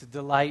It's a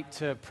delight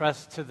to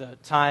press to the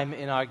time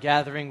in our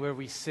gathering where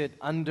we sit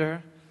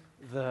under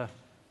the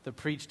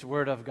preached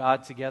word of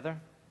God together.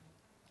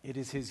 It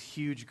is His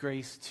huge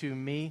grace to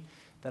me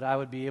that I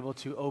would be able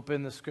to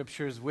open the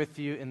Scriptures with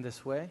you in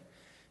this way.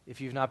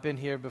 If you've not been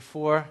here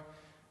before,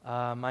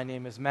 my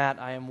name is Matt.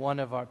 I am one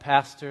of our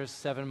pastors.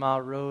 7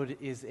 Mile Road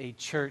is a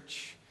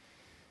church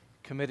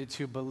committed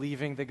to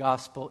believing the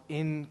gospel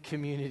in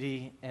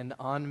community and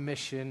on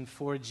mission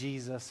for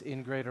Jesus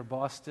in Greater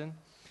Boston.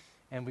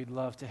 And we'd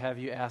love to have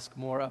you ask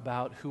more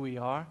about who we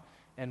are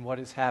and what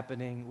is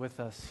happening with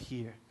us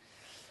here.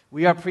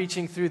 We are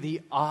preaching through the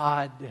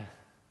odd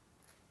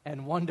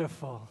and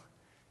wonderful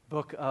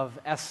book of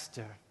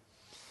Esther.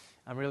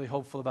 I'm really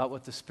hopeful about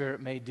what the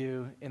Spirit may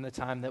do in the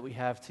time that we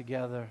have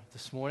together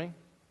this morning.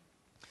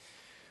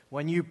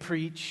 When you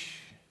preach,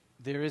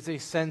 there is a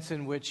sense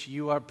in which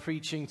you are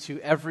preaching to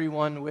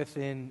everyone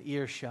within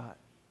earshot,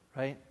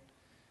 right?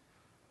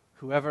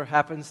 Whoever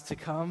happens to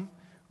come,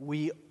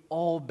 we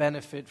all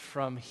benefit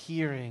from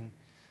hearing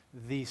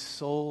the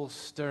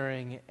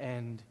soul-stirring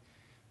and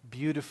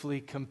beautifully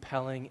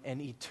compelling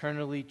and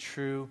eternally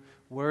true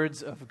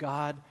words of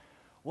God,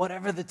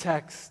 whatever the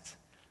text,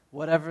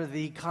 whatever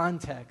the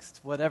context,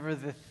 whatever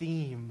the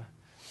theme.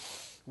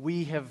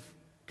 We have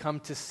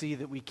come to see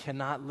that we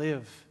cannot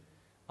live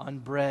on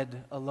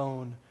bread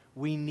alone.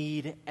 We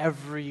need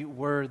every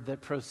word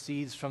that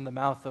proceeds from the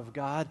mouth of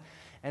God.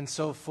 And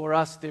so for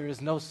us, there is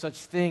no such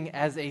thing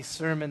as a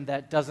sermon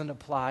that doesn't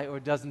apply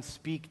or doesn't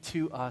speak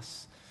to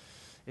us.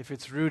 If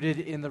it's rooted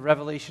in the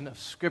revelation of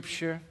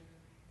Scripture,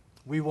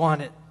 we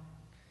want it.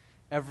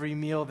 Every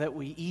meal that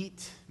we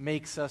eat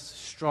makes us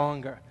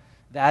stronger.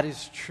 That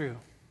is true.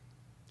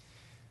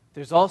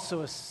 There's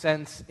also a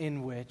sense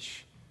in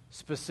which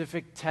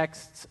specific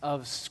texts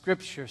of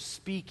Scripture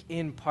speak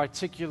in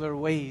particular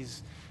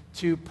ways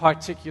to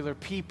particular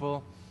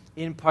people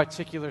in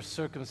particular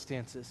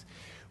circumstances.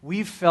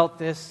 We've felt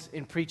this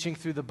in preaching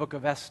through the book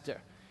of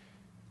Esther.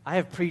 I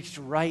have preached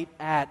right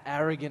at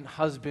arrogant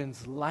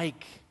husbands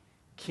like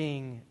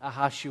King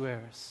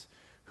Ahasuerus,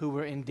 who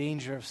were in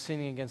danger of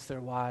sinning against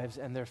their wives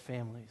and their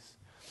families.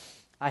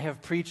 I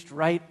have preached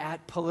right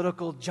at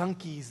political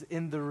junkies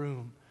in the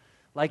room,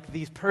 like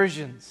these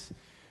Persians,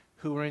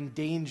 who were in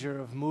danger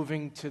of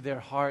moving to their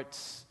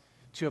hearts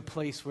to a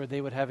place where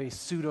they would have a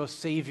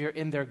pseudo-savior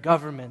in their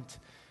government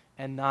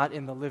and not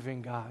in the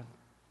living God.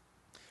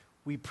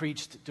 We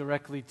preached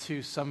directly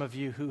to some of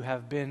you who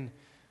have been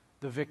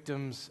the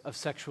victims of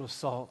sexual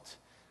assault,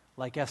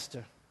 like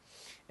Esther,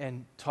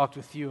 and talked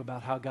with you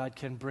about how God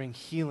can bring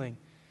healing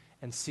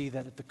and see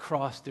that at the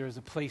cross there is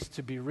a place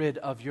to be rid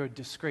of your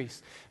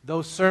disgrace.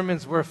 Those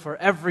sermons were for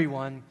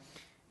everyone,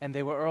 and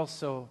they were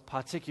also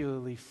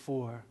particularly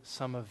for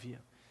some of you.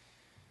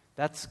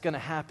 That's going to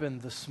happen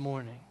this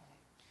morning.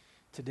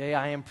 Today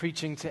I am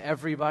preaching to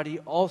everybody,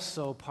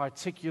 also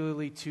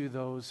particularly to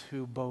those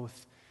who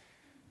both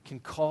can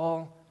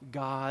call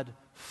God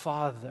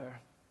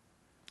Father,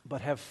 but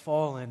have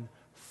fallen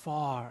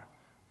far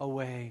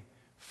away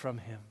from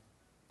Him.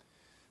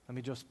 Let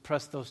me just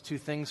press those two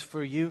things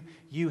for you.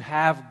 You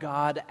have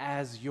God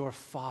as your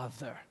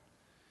Father.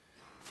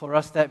 For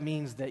us, that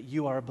means that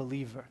you are a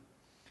believer.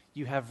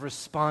 You have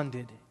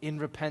responded in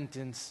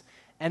repentance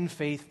and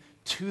faith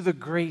to the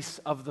grace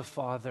of the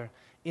Father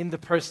in the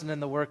person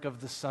and the work of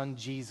the Son,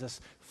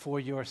 Jesus, for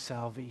your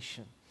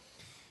salvation.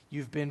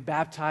 You've been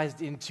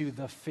baptized into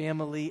the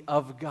family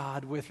of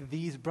God with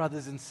these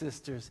brothers and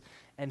sisters,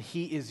 and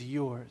He is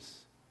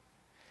yours.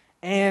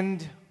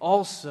 And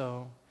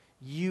also,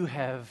 you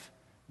have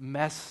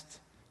messed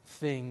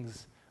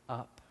things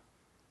up.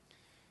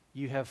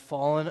 You have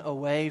fallen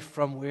away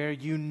from where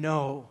you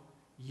know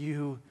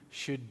you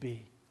should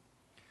be.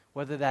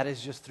 Whether that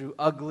is just through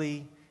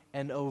ugly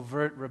and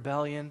overt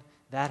rebellion,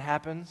 that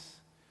happens,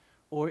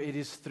 or it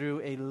is through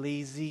a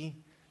lazy,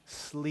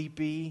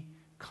 sleepy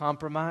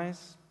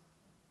compromise,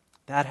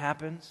 that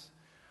happens,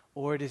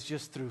 or it is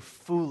just through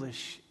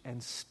foolish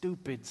and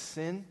stupid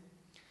sin,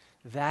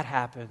 that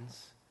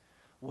happens.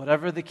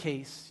 Whatever the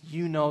case,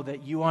 you know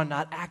that you are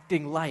not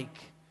acting like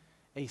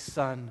a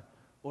son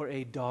or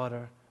a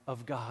daughter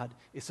of God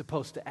is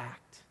supposed to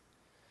act.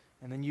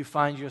 And then you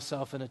find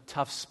yourself in a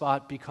tough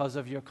spot because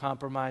of your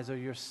compromise or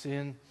your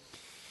sin,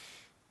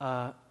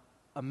 a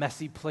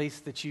messy place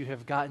that you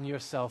have gotten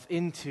yourself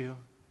into.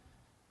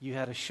 You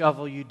had a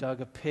shovel, you dug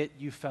a pit,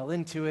 you fell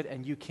into it,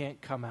 and you can't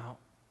come out.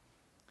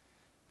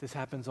 This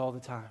happens all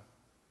the time.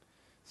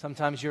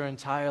 Sometimes your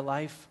entire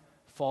life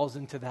falls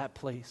into that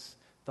place,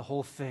 the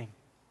whole thing.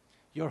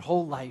 Your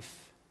whole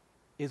life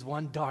is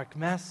one dark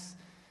mess.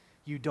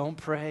 You don't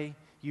pray,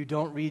 you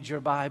don't read your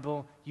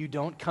Bible, you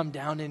don't come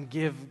down and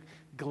give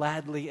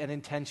gladly and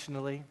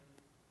intentionally.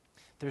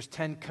 There's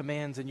 10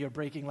 commands and you're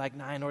breaking like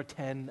 9 or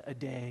 10 a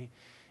day,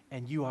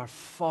 and you are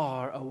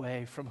far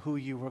away from who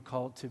you were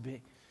called to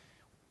be.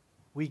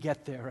 We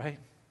get there, right?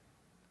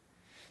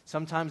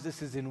 Sometimes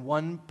this is in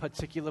one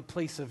particular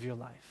place of your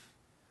life,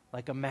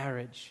 like a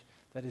marriage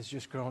that has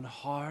just grown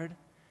hard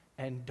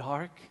and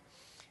dark,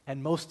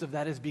 and most of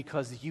that is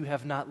because you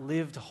have not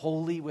lived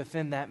wholly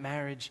within that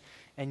marriage,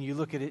 and you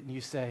look at it and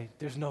you say,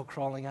 there's no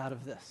crawling out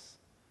of this.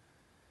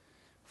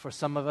 For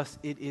some of us,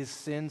 it is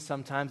sin,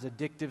 sometimes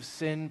addictive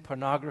sin,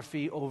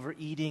 pornography,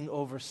 overeating,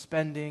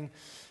 overspending.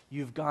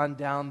 You've gone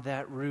down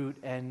that route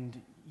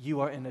and you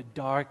are in a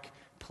dark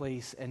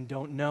place and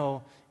don't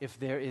know if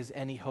there is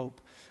any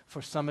hope.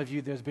 For some of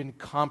you, there's been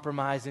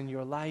compromise in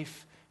your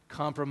life,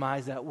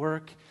 compromise at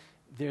work.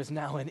 There's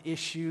now an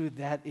issue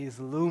that is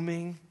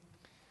looming.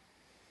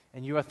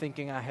 And you are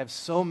thinking, I have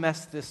so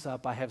messed this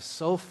up. I have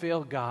so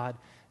failed God.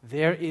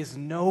 There is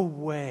no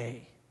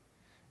way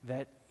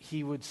that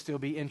He would still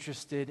be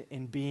interested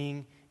in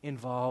being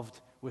involved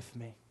with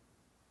me.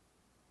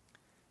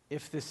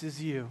 If this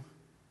is you,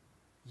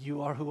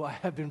 you are who I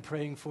have been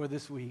praying for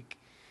this week.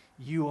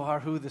 You are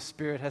who the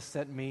Spirit has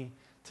sent me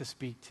to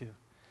speak to.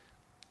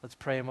 Let's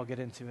pray and we'll get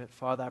into it.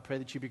 Father, I pray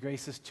that you be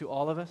gracious to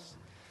all of us.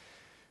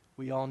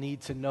 We all need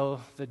to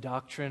know the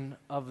doctrine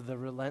of the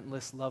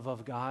relentless love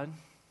of God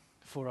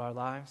for our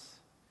lives.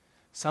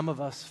 Some of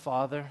us,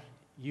 Father,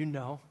 you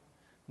know,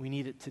 we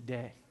need it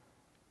today.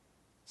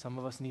 Some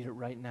of us need it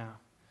right now.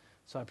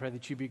 So I pray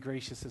that you be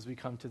gracious as we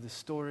come to this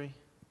story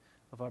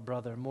of our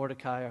brother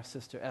Mordecai, our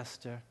sister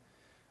Esther,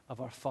 of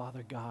our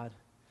Father God,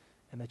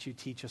 and that you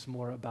teach us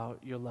more about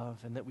your love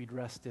and that we'd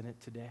rest in it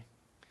today.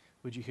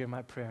 Would you hear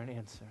my prayer and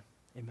answer?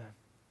 Amen.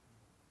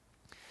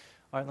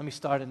 All right, let me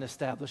start and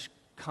establish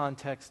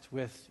context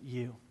with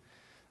you.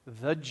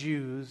 The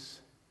Jews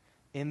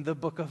in the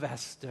book of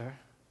Esther,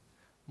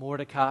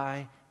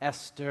 Mordecai,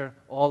 Esther,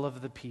 all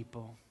of the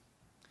people,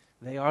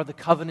 they are the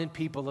covenant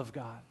people of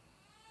God.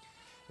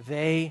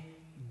 They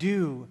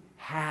do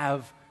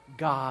have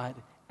God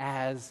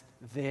as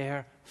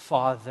their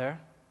Father,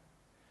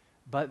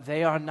 but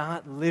they are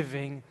not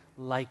living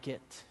like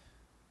it.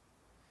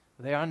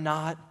 They are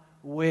not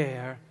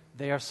where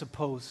they are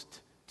supposed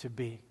to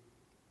be.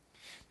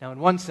 Now, in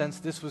one sense,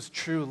 this was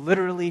true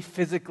literally,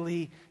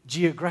 physically,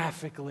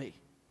 geographically,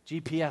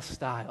 GPS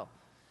style.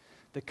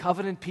 The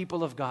covenant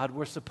people of God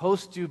were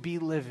supposed to be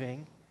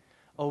living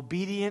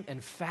obedient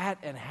and fat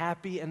and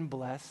happy and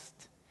blessed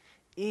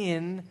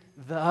in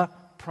the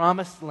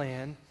promised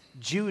land,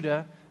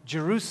 Judah,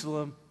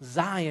 Jerusalem,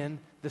 Zion,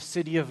 the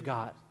city of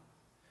God.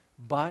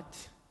 But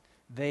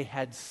they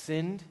had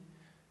sinned,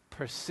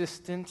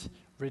 persistent,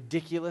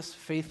 ridiculous,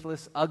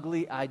 faithless,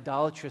 ugly,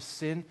 idolatrous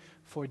sin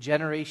for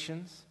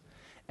generations.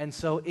 And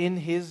so in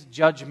his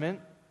judgment,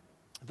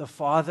 the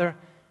Father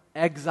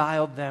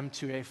exiled them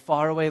to a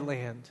faraway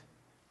land,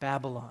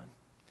 Babylon.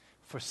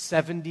 For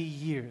 70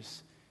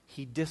 years,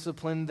 he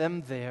disciplined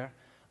them there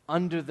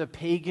under the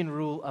pagan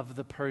rule of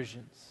the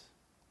Persians.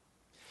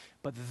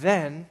 But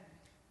then,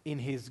 in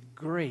his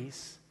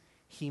grace,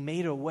 he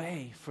made a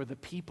way for the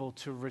people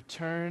to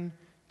return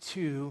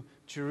to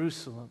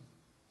Jerusalem.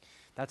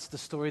 That's the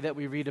story that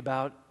we read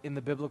about in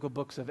the biblical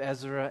books of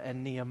Ezra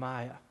and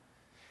Nehemiah.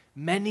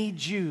 Many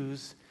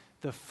Jews,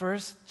 the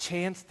first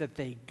chance that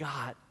they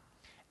got,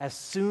 as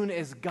soon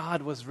as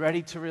God was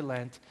ready to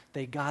relent,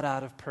 they got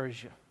out of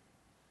Persia.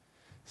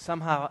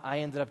 Somehow I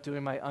ended up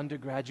doing my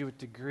undergraduate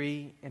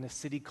degree in a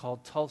city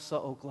called Tulsa,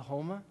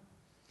 Oklahoma.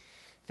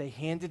 They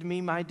handed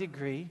me my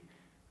degree.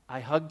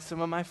 I hugged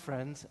some of my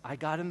friends. I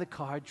got in the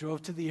car,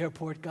 drove to the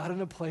airport, got on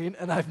a plane,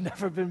 and I've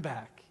never been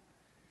back.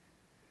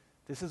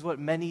 This is what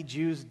many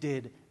Jews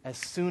did as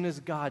soon as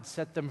God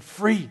set them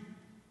free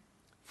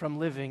from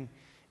living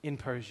in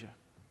Persia.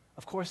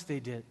 Of course they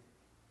did.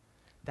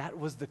 That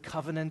was the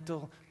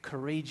covenantal,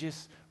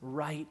 courageous,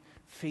 right,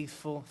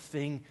 faithful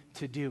thing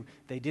to do.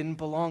 They didn't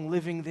belong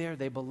living there.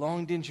 They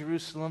belonged in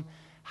Jerusalem.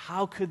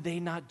 How could they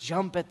not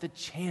jump at the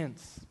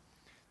chance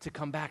to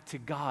come back to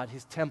God,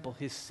 His temple,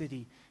 His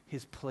city,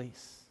 His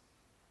place?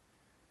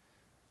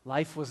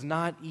 Life was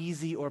not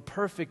easy or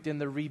perfect in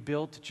the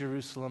rebuilt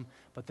Jerusalem,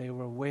 but they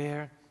were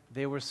where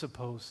they were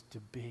supposed to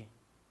be.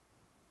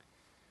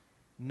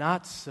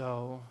 Not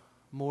so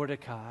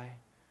Mordecai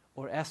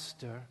or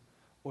Esther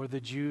or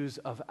the Jews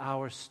of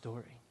our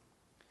story.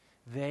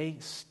 They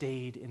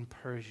stayed in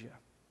Persia.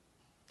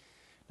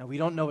 Now, we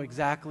don't know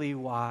exactly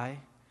why,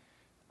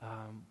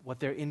 what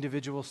their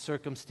individual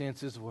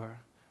circumstances were.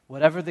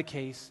 Whatever the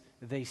case,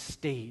 they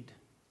stayed.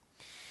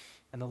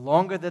 And the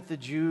longer that the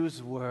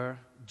Jews were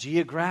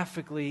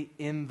geographically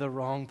in the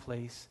wrong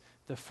place,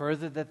 the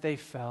further that they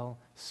fell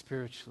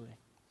spiritually.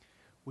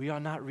 We are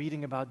not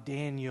reading about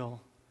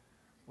Daniel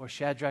or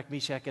Shadrach,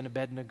 Meshach, and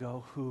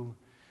Abednego who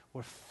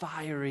were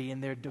fiery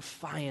in their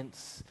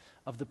defiance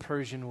of the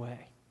Persian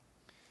way.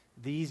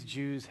 These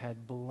Jews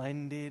had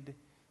blended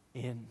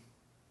in.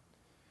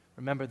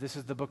 Remember, this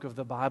is the book of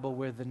the Bible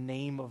where the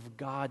name of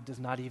God does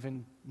not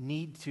even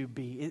need to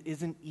be. It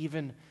isn't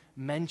even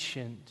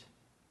mentioned.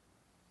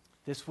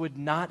 This would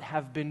not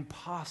have been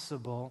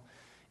possible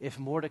if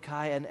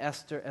Mordecai and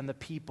Esther and the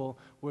people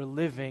were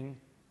living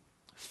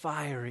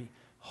fiery,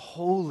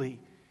 holy,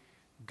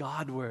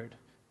 Godward,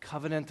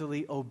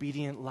 covenantally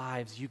obedient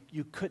lives.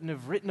 You couldn't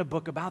have written a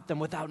book about them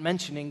without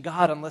mentioning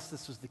God unless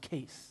this was the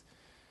case.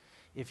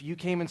 If you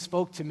came and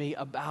spoke to me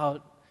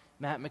about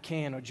Matt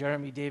McCann or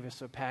Jeremy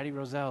Davis or Patty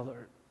Roselle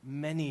or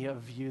many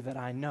of you that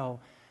I know,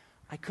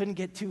 I couldn't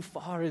get too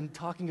far in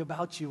talking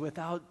about you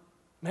without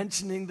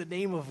mentioning the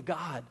name of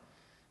God,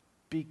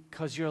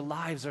 because your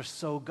lives are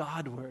so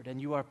Godward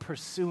and you are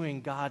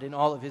pursuing God in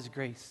all of his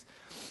grace.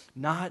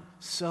 Not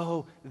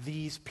so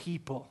these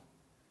people.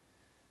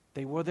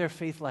 They wore their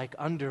faith like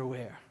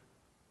underwear,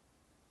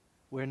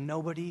 where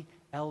nobody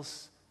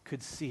else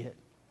could see it.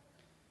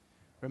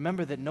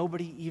 Remember that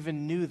nobody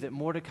even knew that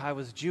Mordecai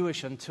was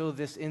Jewish until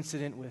this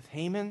incident with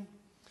Haman,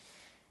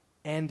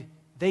 and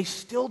they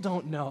still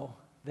don't know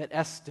that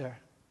Esther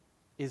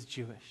is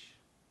Jewish.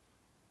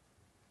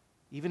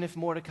 Even if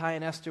Mordecai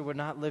and Esther were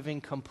not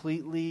living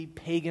completely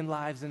pagan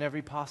lives in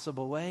every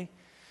possible way,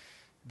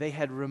 they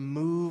had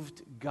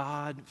removed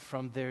God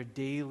from their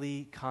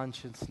daily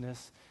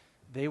consciousness.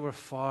 They were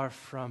far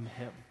from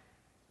him.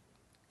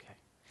 Okay.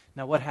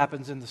 Now what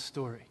happens in the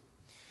story?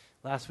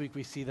 Last week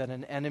we see that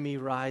an enemy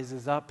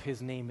rises up.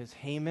 His name is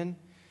Haman.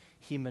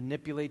 He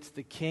manipulates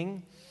the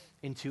king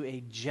into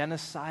a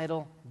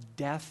genocidal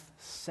death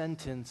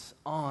sentence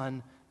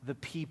on the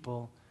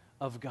people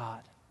of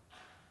God.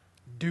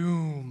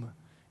 Doom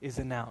is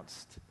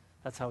announced.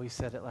 That's how he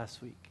said it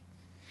last week.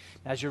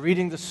 As you're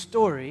reading the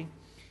story,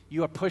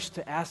 you are pushed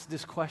to ask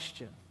this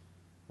question.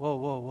 Whoa,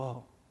 whoa,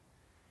 whoa.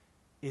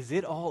 Is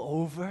it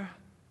all over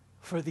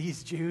for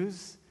these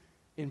Jews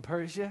in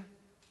Persia?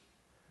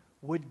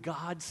 Would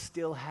God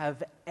still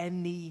have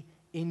any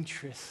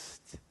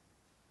interest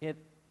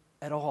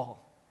at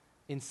all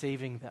in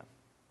saving them?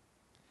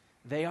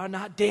 They are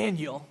not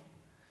Daniel.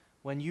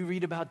 When you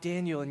read about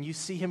Daniel and you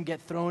see him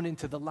get thrown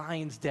into the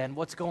lion's den,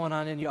 what's going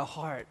on in your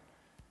heart?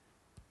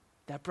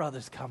 That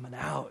brother's coming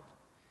out.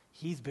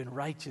 He's been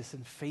righteous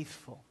and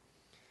faithful.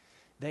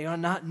 They are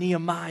not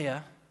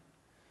Nehemiah.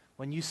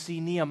 When you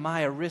see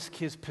Nehemiah risk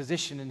his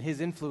position and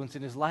his influence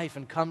in his life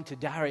and come to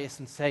Darius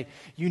and say,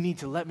 you need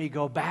to let me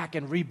go back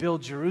and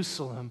rebuild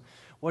Jerusalem,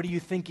 what are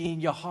you thinking in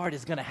your heart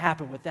is going to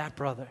happen with that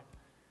brother?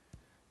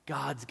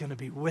 God's going to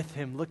be with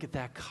him. Look at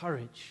that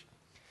courage.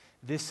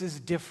 This is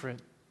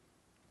different.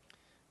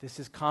 This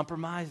is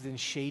compromised and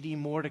shady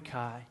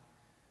Mordecai,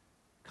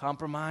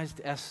 compromised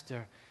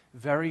Esther,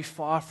 very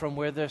far from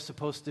where they're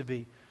supposed to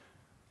be.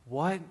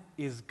 What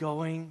is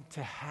going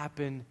to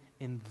happen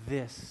in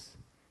this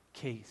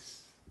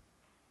case?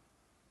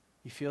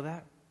 You feel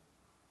that?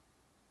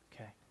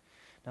 Okay.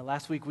 Now,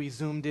 last week we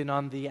zoomed in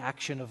on the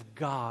action of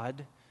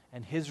God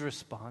and his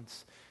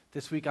response.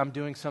 This week I'm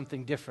doing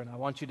something different. I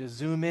want you to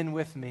zoom in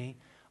with me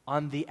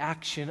on the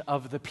action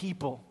of the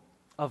people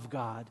of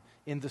God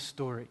in the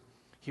story.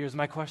 Here's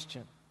my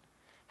question.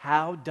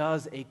 How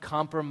does a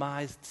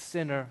compromised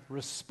sinner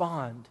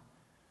respond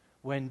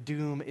when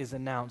doom is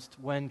announced,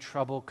 when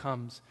trouble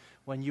comes,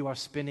 when you are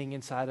spinning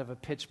inside of a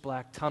pitch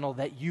black tunnel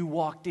that you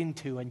walked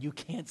into and you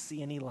can't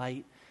see any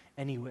light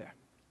anywhere?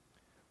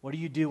 What do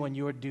you do when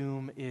your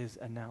doom is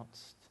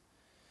announced?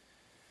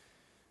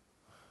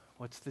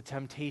 What's the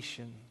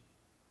temptation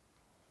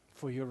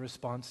for your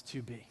response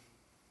to be?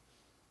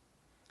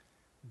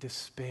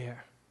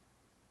 Despair,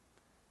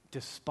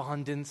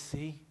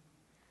 despondency,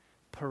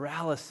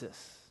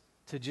 paralysis,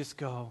 to just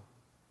go,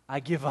 I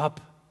give up,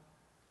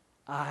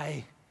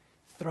 I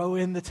throw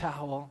in the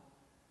towel,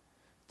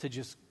 to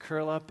just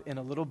curl up in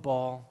a little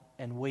ball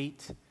and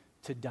wait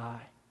to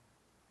die.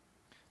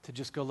 To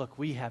just go, look,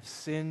 we have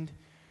sinned,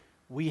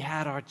 we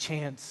had our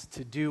chance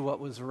to do what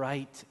was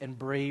right and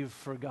brave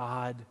for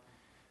God,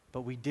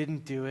 but we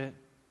didn't do it,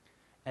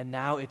 and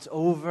now it's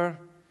over,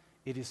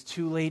 it is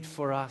too late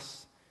for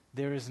us,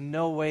 there is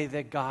no way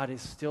that God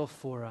is still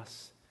for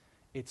us,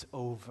 it's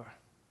over.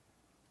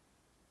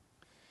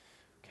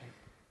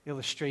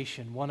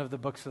 Illustration. One of the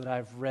books that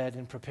I've read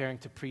in preparing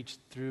to preach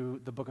through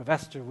the book of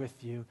Esther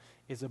with you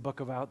is a book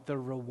about the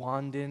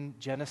Rwandan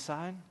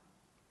genocide.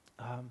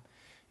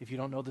 If you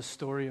don't know the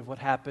story of what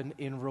happened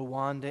in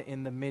Rwanda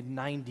in the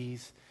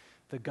mid-90s,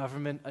 the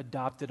government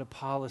adopted a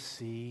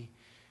policy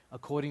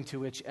according to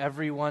which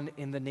everyone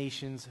in the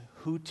nation's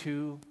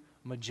Hutu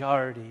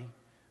majority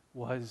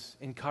was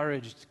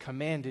encouraged,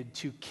 commanded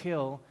to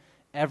kill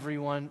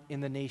everyone in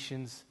the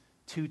nation's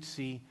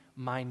Tutsi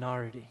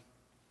minority.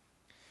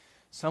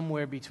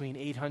 Somewhere between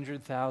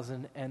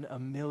 800,000 and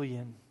 1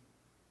 million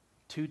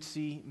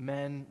Tutsi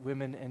men,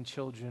 women, and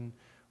children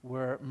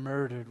were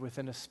murdered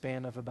within a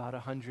span of about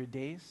 100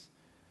 days,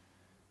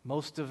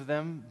 most of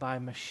them by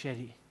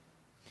machete.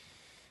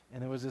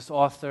 And there was this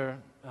author,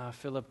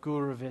 Philip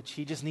Gurevich,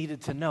 he just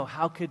needed to know,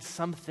 how could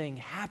something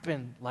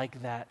happen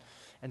like that?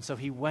 And so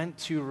he went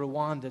to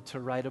Rwanda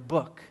to write a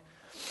book.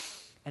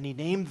 And he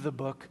named the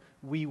book,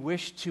 We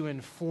Wish to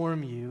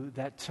Inform You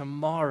That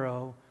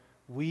Tomorrow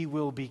We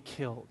Will Be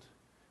Killed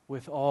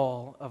with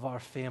All of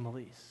Our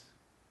Families.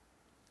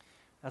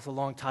 That's a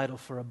long title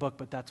for a book,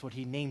 but that's what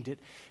he named it,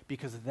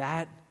 because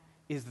that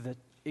is the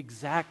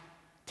exact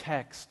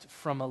text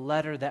from a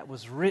letter that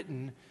was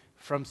written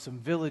from some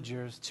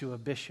villagers to a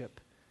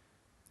bishop.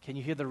 Can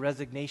you hear the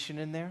resignation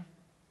in there?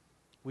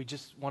 We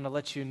just want to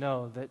let you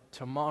know that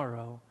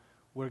tomorrow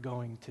we're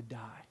going to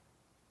die.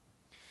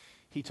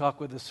 He talked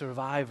with a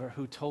survivor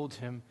who told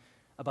him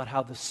about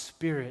how the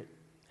spirit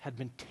had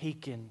been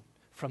taken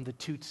from the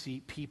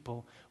Tutsi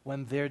people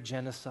when their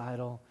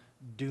genocidal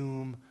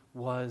doom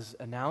was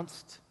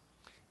announced.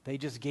 They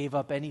just gave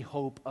up any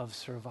hope of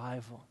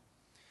survival.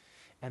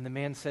 And the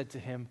man said to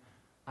him,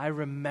 I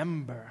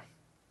remember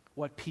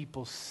what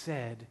people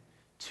said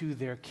to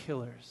their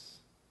killers.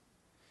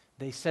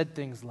 They said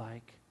things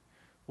like,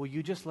 will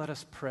you just let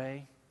us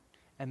pray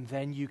and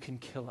then you can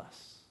kill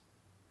us?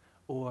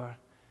 Or,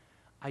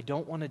 I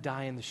don't want to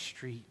die in the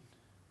street.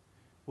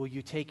 Will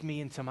you take me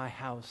into my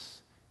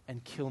house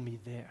and kill me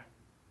there?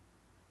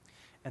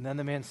 And then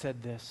the man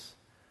said this,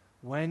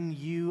 when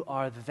you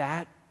are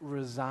that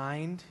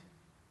resigned,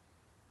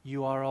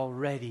 you are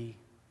already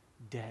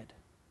dead.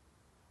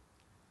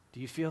 Do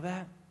you feel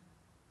that?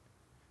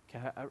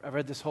 Okay, I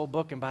read this whole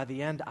book, and by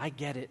the end, I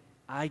get it.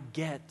 I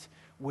get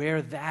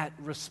where that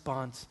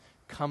response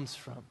comes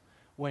from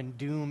when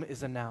doom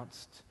is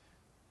announced.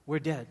 We're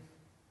dead.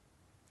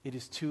 It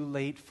is too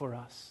late for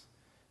us.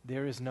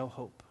 There is no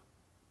hope.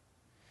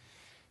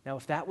 Now,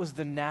 if that was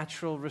the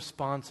natural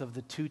response of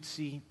the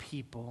Tutsi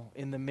people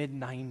in the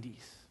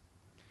mid-90s,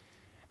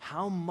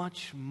 how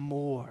much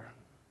more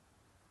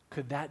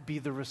could that be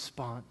the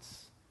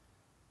response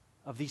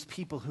of these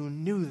people who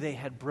knew they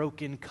had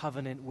broken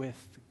covenant with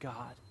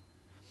God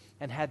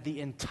and had the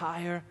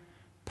entire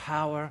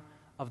power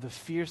of the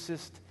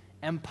fiercest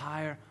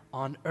empire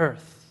on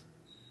earth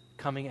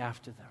coming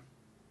after them?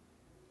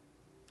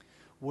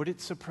 Would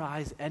it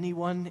surprise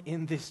anyone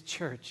in this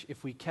church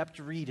if we kept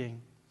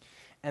reading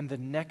and the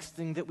next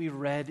thing that we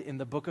read in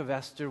the book of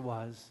Esther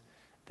was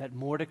that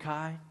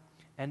Mordecai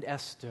and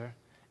Esther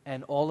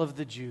and all of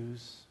the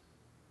Jews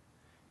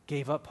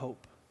gave up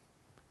hope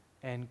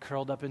and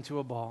curled up into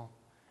a ball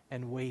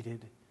and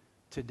waited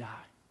to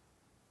die?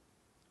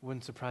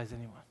 Wouldn't surprise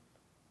anyone.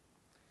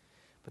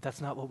 But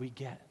that's not what we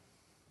get.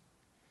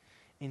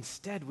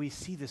 Instead, we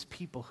see this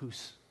people who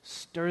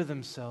stir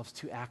themselves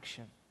to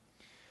action,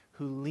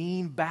 who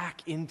lean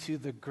back into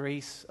the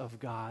grace of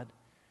God,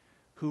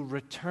 who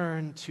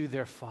return to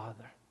their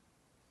father.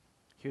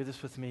 Hear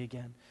this with me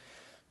again.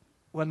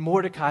 When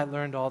Mordecai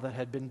learned all that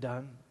had been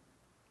done,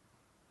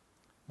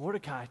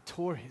 Mordecai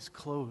tore his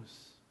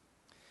clothes,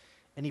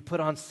 and he put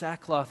on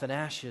sackcloth and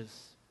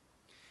ashes,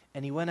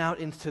 and he went out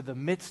into the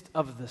midst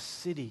of the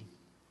city,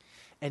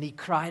 and he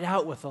cried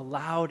out with a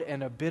loud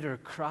and a bitter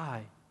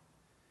cry.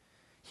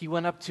 He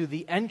went up to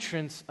the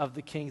entrance of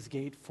the king's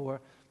gate,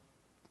 for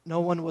no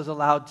one was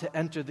allowed to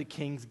enter the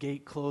king's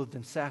gate clothed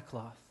in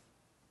sackcloth.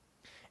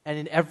 And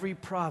in every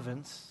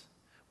province,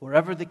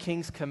 wherever the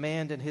king's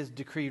command and his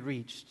decree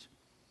reached,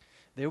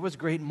 there was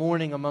great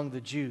mourning among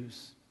the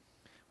Jews,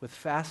 with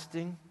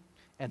fasting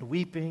and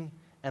weeping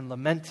and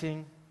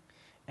lamenting,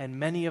 and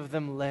many of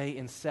them lay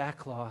in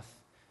sackcloth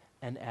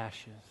and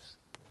ashes.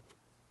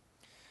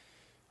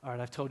 All right,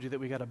 I've told you that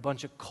we got a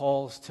bunch of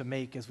calls to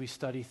make as we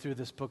study through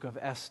this book of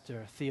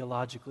Esther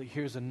theologically.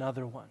 Here's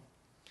another one.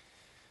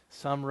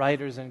 Some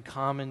writers and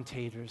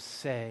commentators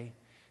say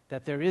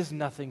that there is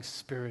nothing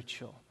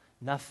spiritual,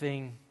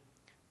 nothing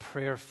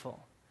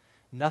prayerful,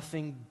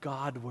 nothing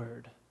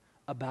Godward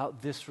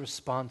about this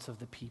response of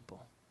the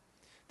people.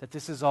 That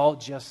this is all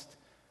just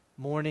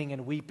mourning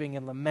and weeping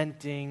and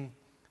lamenting,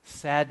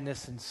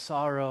 sadness and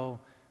sorrow,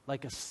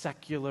 like a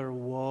secular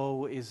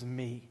woe is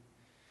me.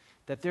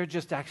 That they're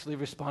just actually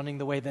responding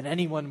the way that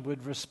anyone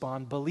would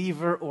respond,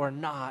 believer or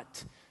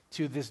not,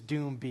 to this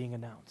doom being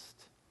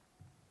announced.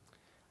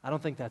 I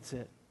don't think that's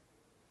it.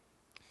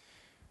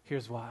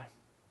 Here's why.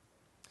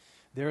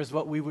 There is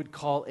what we would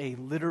call a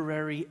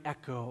literary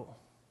echo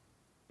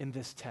in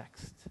this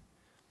text.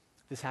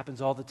 This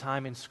happens all the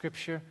time in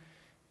Scripture.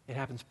 It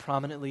happens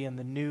prominently in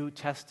the New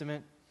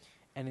Testament.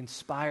 An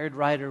inspired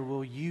writer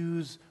will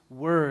use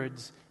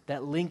words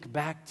that link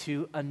back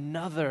to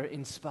another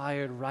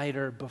inspired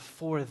writer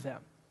before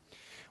them.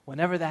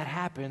 Whenever that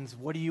happens,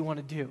 what do you want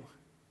to do?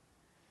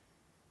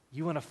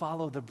 You want to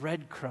follow the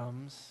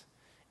breadcrumbs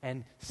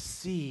and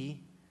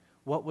see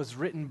what was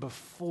written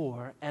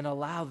before and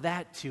allow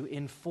that to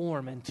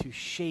inform and to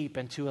shape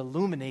and to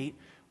illuminate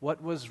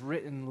what was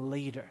written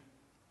later.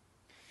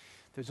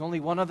 There's only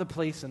one other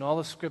place in all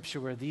of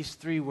Scripture where these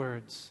three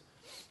words,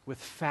 with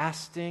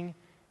fasting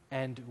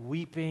and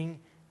weeping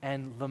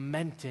and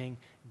lamenting,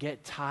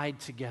 get tied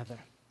together.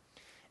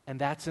 And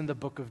that's in the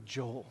book of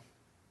Joel.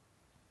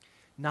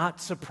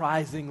 Not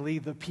surprisingly,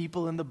 the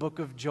people in the book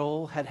of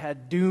Joel had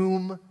had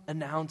doom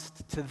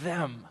announced to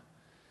them.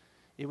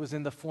 It was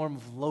in the form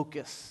of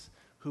locusts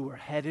who were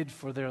headed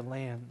for their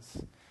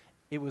lands.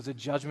 It was a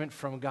judgment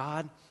from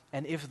God,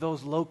 and if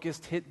those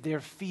locusts hit their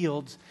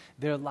fields,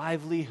 their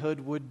livelihood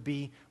would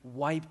be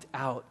wiped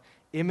out.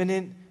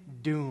 Imminent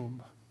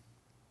doom.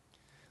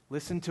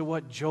 Listen to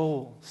what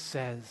Joel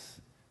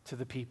says to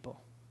the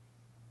people.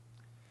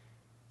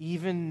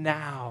 Even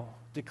now,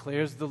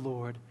 declares the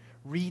Lord,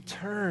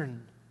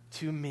 return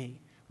to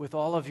me with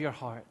all of your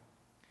heart,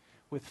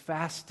 with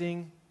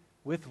fasting,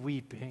 with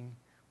weeping,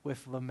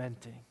 with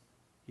lamenting.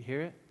 You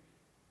hear it?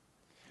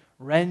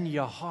 Rend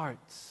your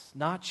hearts,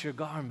 not your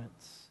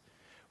garments.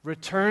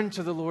 Return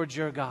to the Lord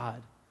your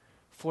God,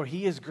 for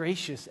he is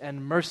gracious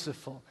and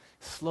merciful,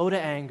 slow to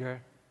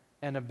anger,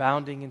 and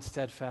abounding in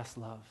steadfast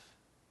love.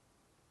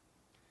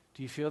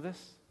 Do you feel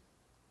this?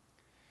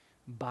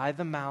 By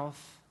the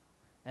mouth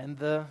and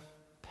the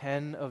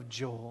pen of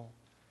Joel,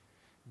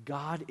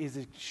 God is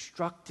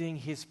instructing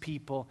his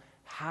people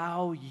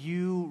how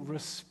you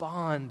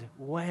respond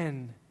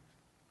when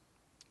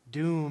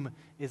doom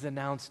is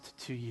announced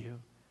to you,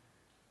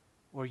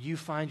 or you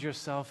find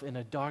yourself in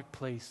a dark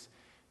place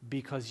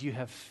because you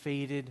have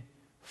faded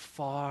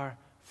far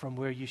from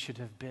where you should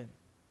have been.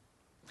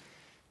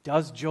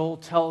 Does Joel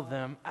tell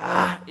them,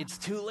 it's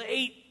too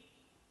late.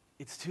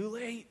 It's too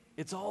late.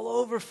 It's all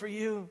over for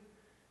you.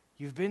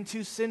 You've been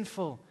too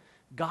sinful.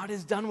 God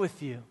is done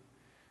with you.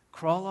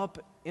 Crawl up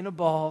in a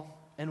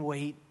ball and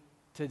wait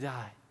to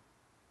die.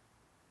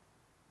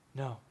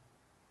 No.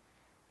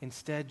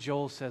 Instead,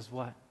 Joel says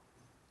what?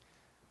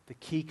 The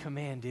key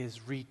command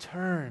is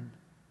return.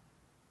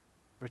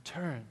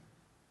 Return.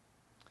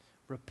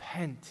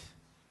 Repent.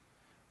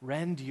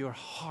 Rend your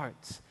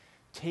hearts.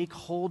 Take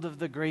hold of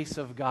the grace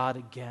of God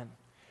again.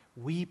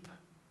 Weep,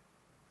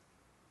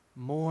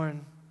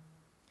 mourn,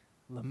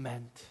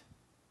 lament.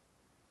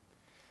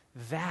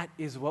 That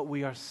is what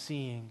we are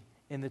seeing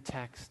in the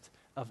text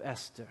of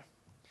Esther.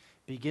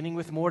 Beginning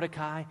with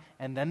Mordecai,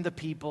 and then the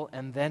people,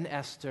 and then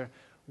Esther,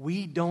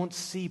 we don't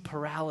see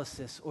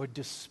paralysis or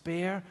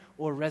despair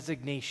or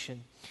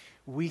resignation.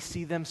 We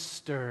see them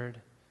stirred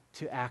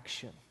to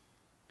action.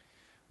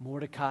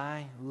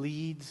 Mordecai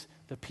leads,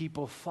 the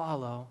people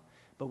follow,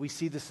 but we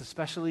see this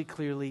especially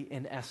clearly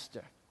in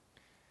Esther.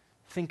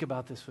 Think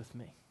about this with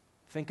me.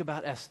 Think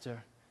about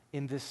Esther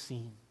in this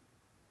scene.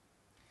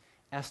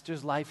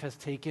 Esther's life has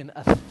taken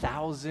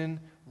 1,000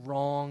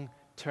 wrong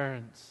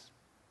turns.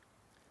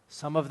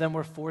 Some of them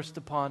were forced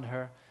upon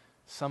her,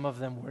 some of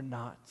them were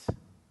not.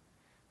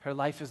 Her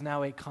life is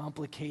now a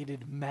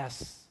complicated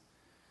mess.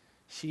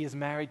 She is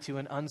married to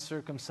an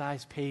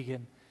uncircumcised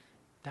pagan.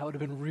 That would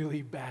have been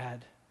really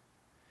bad.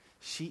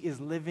 She is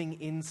living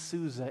in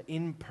Susa,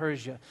 in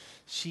Persia.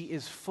 She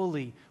is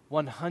fully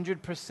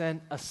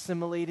 100%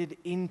 assimilated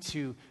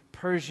into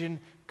Persian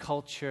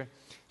culture.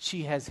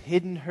 She has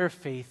hidden her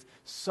faith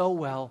so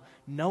well,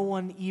 no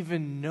one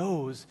even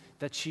knows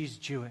that she's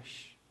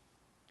Jewish.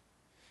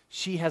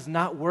 She has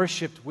not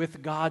worshiped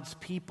with God's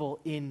people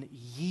in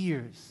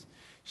years.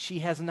 She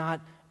has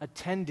not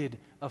attended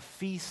a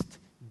feast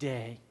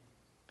day.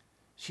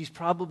 She's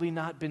probably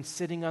not been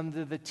sitting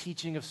under the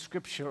teaching of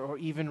Scripture or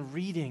even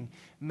reading,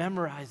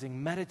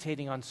 memorizing,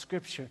 meditating on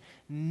Scripture.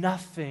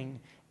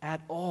 Nothing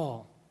at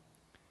all.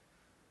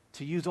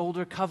 To use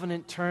older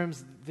covenant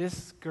terms,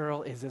 this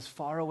girl is as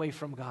far away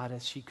from God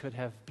as she could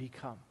have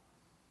become.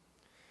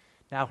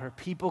 Now her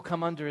people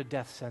come under a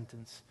death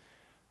sentence.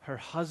 Her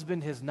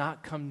husband has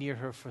not come near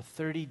her for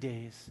 30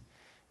 days.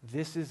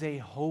 This is a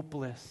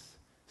hopeless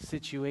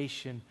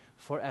situation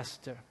for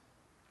Esther.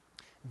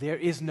 There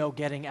is no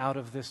getting out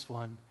of this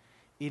one.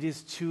 It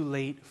is too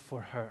late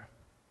for her.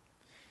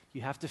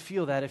 You have to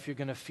feel that if you're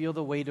going to feel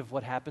the weight of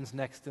what happens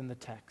next in the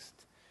text.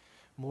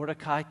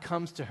 Mordecai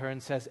comes to her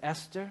and says,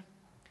 Esther,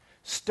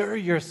 stir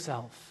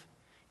yourself.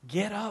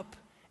 Get up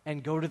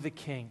and go to the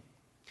king.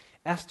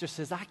 Esther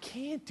says, I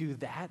can't do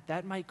that.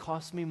 That might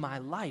cost me my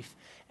life.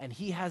 And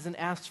he hasn't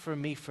asked for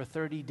me for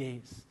 30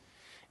 days.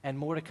 And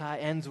Mordecai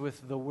ends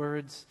with the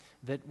words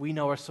that we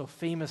know are so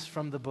famous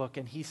from the book.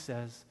 And he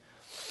says,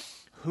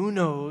 who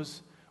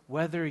knows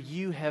whether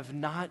you have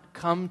not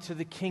come to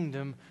the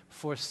kingdom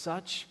for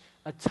such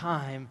a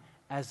time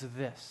as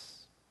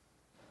this?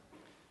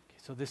 Okay,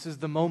 so this is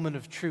the moment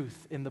of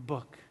truth in the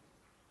book.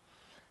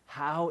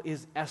 How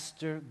is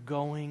Esther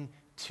going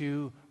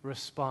to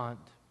respond?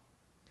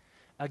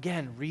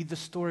 Again, read the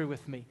story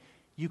with me.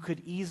 You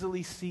could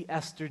easily see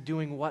Esther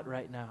doing what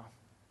right now?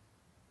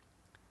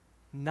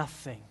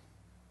 Nothing.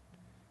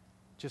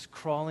 Just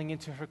crawling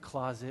into her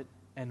closet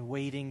and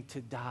waiting to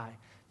die.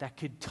 That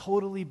could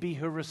totally be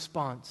her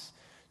response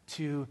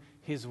to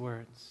his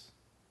words.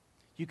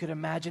 You could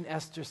imagine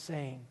Esther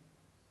saying,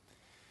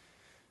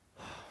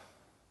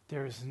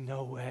 there is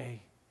no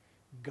way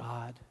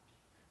God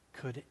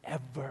could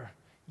ever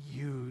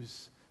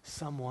use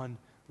someone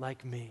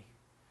like me.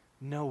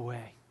 No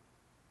way.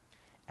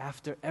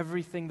 After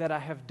everything that I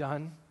have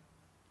done,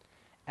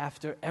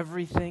 after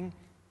everything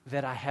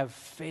that I have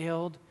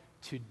failed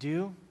to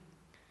do,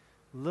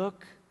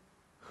 look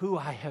who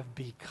I have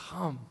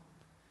become.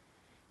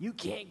 You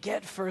can't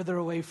get further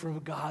away from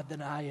God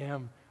than I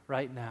am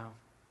right now.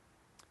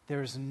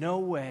 There's no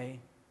way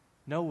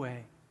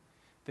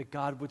that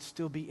God would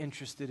still be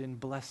interested in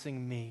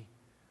blessing me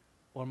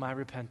or my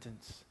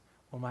repentance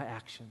or my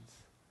actions.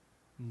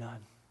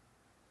 None.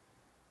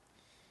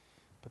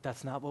 But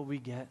that's not what we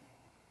get.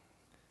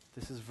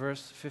 This is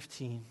verse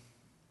 15.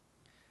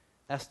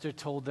 Esther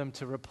told them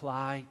to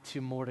reply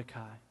to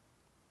Mordecai,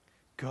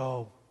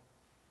 go,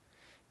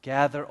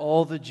 gather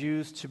all the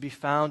Jews to be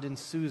found in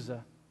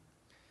Susa,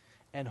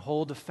 and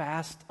hold a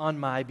fast on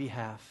my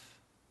behalf.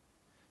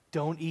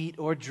 Don't eat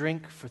or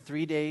drink for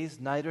 3 days,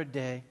 night or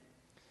day.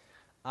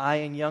 I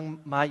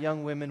and my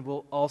young women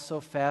will also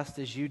fast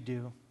as you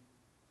do.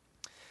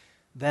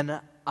 Then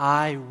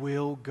I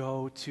will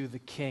go to the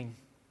king.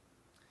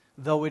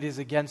 though it is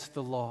against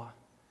the law.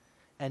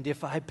 And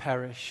if I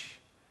perish,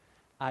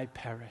 I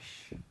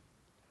perish.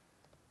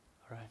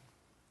 All right.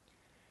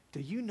 Do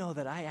you know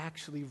that I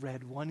actually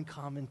read one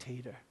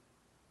commentator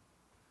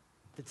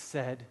that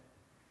said,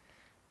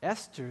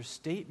 Esther's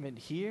statement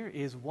here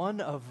is one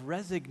of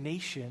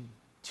resignation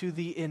to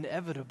the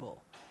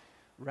inevitable,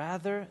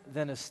 rather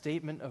than a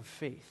statement of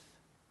faith.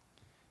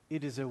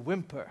 It is a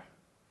whimper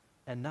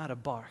and not a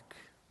bark.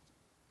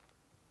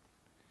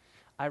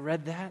 I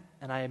read that,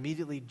 and I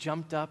immediately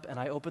jumped up, and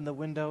I opened the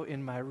window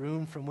in my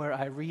room from where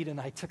I read,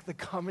 and I took the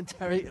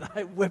commentary, and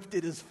I whipped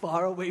it as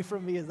far away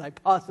from me as I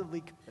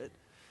possibly could.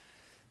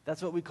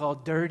 That's what we call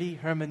dirty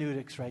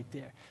hermeneutics right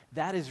there.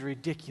 That is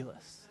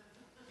ridiculous.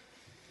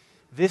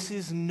 This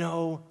is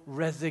no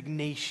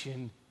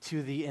resignation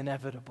to the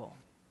inevitable.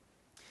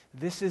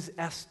 This is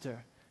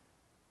Esther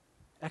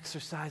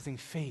exercising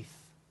faith,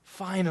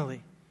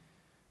 finally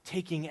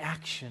taking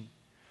action,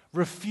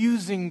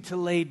 refusing to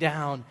lay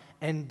down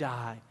and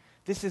die.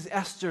 This is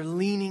Esther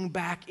leaning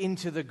back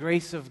into the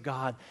grace of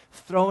God,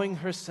 throwing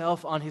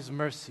herself on his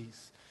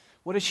mercies.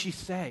 What does she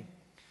say?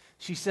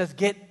 She says,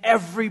 get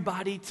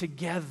everybody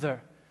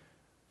together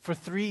for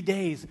 3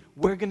 days.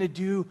 We're going to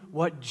do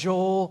what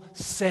Joel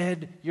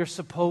said you're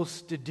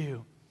supposed to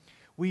do.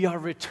 We are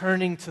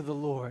returning to the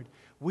Lord.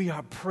 We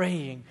are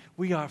praying.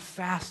 We are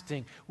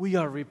fasting. We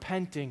are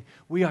repenting.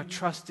 We are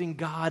trusting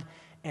God.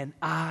 And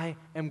I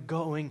am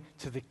going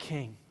to the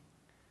king.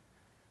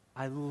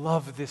 I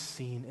love this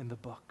scene in the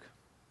book.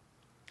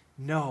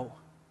 No,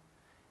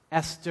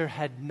 Esther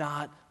had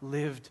not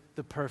lived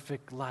the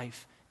perfect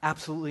life.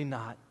 Absolutely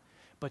not.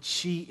 But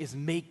she is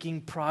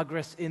making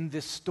progress in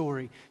this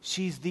story.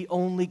 She's the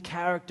only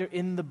character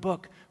in the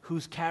book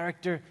whose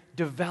character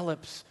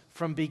develops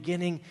from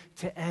beginning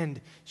to end.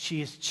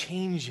 She is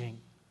changing.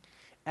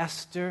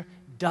 Esther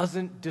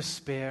doesn't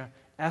despair.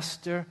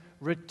 Esther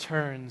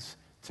returns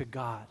to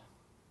God.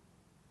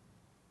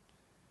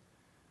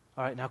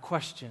 All right, now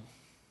question.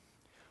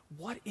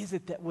 What is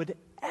it that would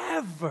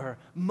ever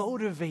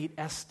motivate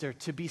Esther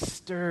to be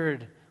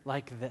stirred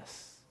like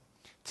this?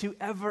 To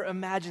ever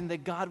imagine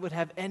that God would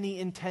have any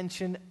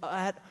intention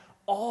at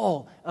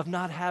all of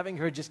not having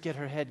her just get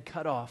her head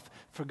cut off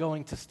for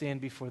going to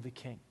stand before the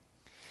king?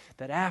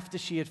 That after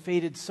she had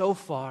faded so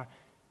far,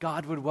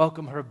 God would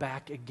welcome her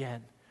back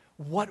again.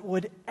 What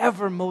would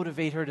ever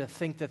motivate her to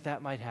think that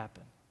that might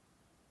happen?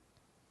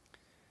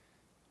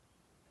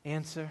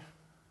 Answer: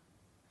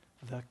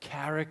 the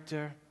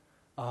character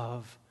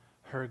of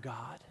her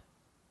God.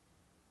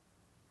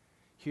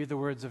 Hear the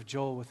words of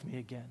Joel with me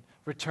again.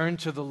 Return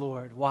to the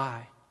Lord.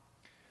 Why?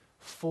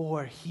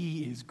 For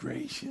he is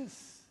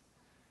gracious.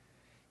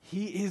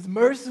 He is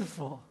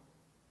merciful.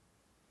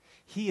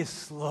 He is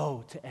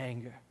slow to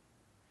anger.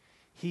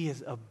 He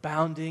is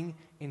abounding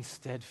in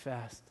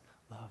steadfast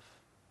love.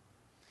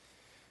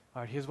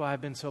 All right, here's why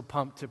I've been so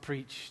pumped to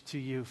preach to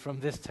you from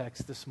this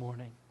text this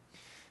morning.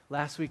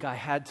 Last week I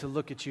had to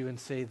look at you and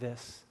say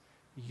this: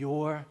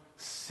 your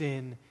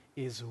sin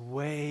is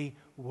way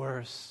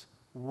worse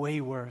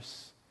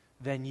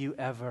than you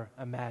ever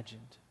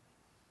imagined.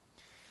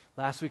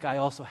 Last week I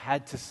also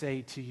had to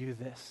say to you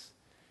this: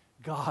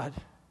 God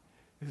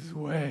is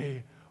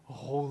way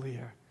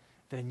holier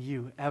than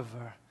you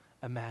ever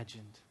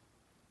imagined.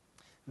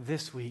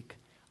 This week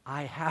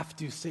I have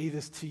to say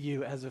this to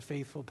you as a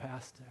faithful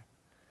pastor: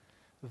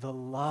 the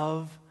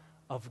love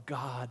of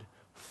God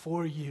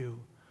for you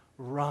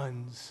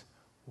runs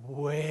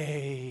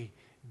way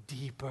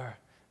deeper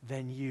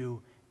than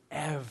you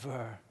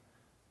ever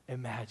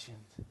imagined.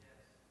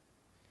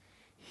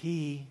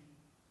 He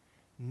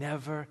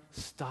never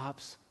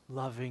stops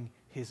loving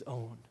his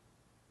own.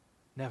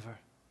 Never.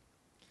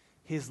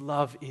 His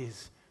love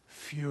is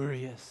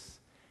furious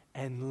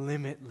and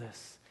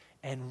limitless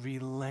and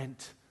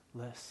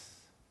relentless.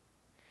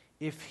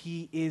 If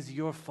he is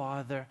your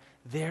Father,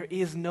 there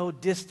is no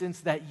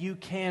distance that you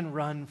can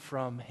run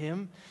from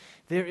him.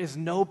 There is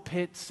no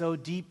pit so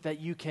deep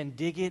that you can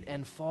dig it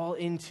and fall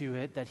into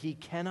it, that he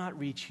cannot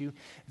reach you.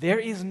 There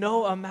is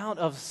no amount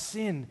of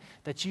sin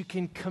that you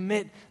can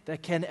commit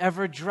that can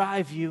ever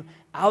drive you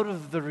out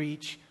of the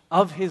reach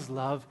of his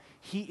love.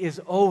 He is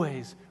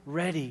always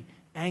ready,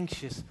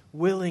 anxious,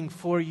 willing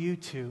for you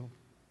to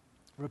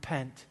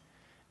repent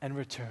and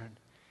return.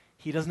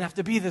 He doesn't have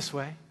to be this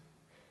way,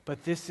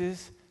 but this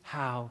is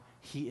how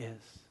he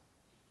is.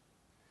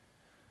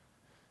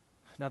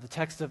 Now, the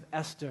text of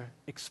Esther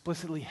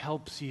explicitly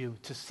helps you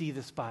to see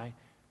this by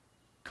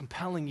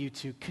compelling you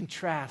to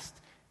contrast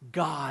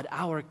God,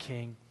 our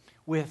king,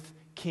 with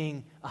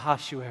King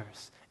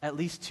Ahasuerus, at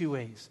least two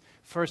ways.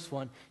 First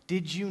one,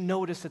 did you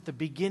notice at the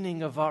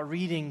beginning of our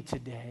reading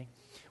today,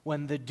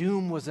 when the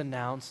doom was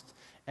announced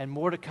and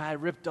Mordecai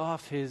ripped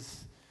off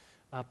his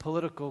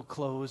political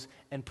clothes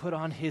and put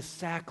on his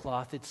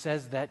sackcloth, it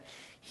says that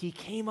he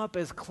came up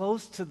as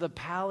close to the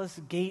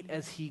palace gate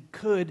as he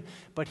could,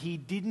 but he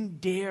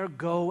didn't dare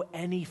go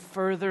any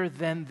further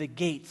than the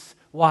gates.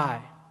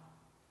 Why?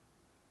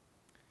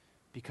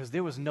 Because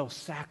there was no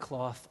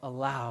sackcloth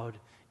allowed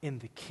in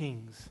the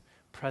king's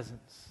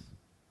presence.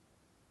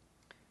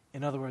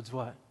 In other words,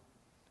 what?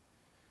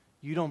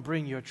 You don't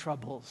bring your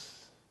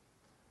troubles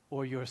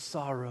or your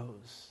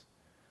sorrows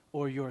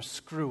or your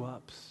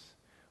screw-ups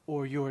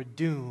or your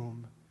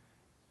doom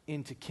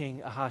into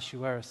King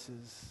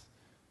Ahasuerus'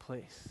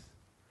 place.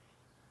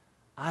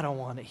 I don't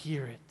want to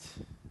hear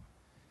it.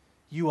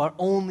 You are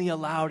only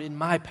allowed in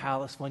my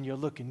palace when you're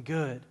looking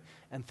good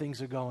and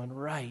things are going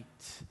right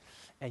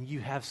and you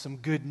have some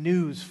good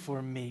news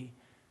for me.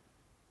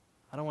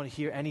 I don't want to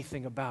hear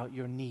anything about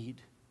your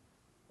need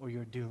or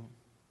your doom.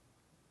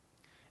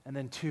 And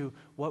then 2,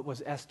 what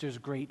was Esther's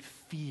great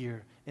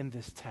fear in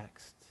this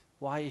text?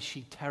 Why is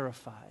she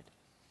terrified?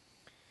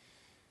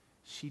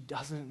 She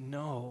doesn't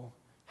know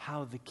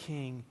how the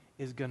king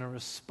is going to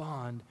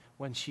respond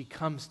when she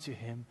comes to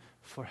him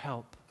for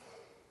help.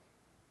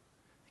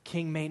 The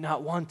king may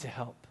not want to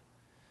help.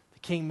 The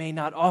king may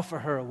not offer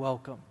her a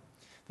welcome.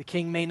 The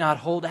king may not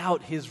hold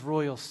out his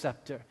royal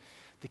scepter.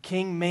 The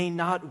king may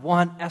not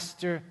want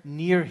Esther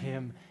near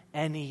him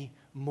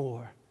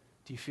anymore.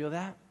 Do you feel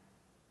that?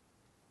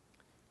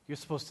 You're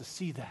supposed to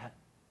see that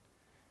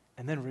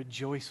and then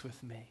rejoice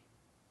with me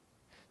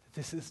that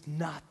this is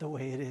not the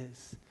way it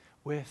is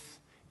with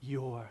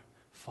your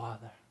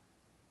Father.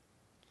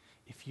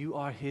 If you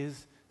are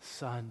his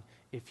son,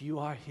 if you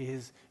are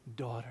his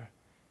daughter,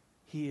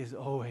 he is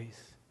always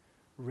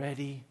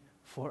ready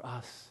for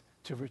us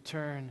to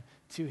return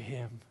to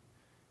him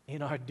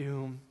in our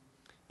doom,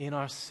 in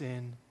our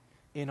sin,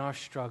 in our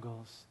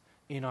struggles,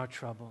 in our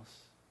troubles.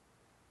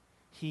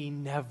 He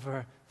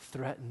never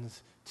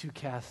threatens to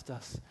cast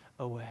us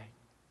away.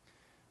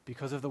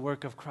 Because of the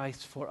work of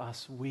Christ for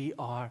us, we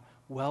are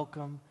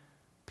welcome,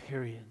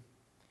 period.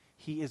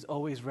 He is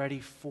always ready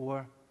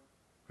for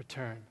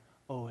return,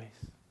 always.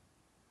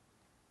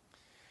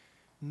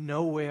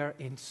 Nowhere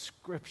in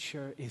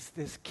Scripture is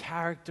this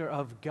character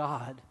of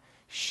God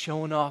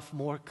shown off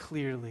more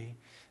clearly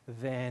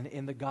than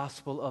in the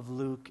Gospel of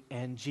Luke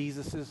and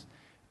Jesus'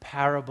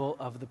 parable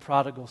of the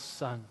prodigal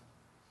son,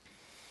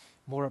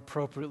 more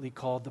appropriately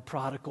called the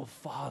prodigal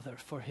father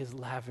for his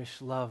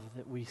lavish love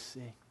that we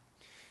see.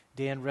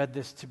 Dan read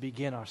this to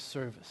begin our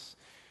service.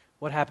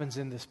 What happens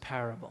in this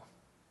parable?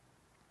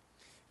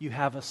 You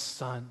have a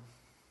son,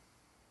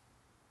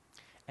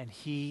 and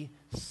he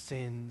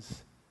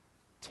sins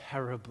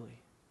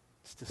terribly.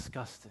 It's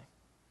disgusting.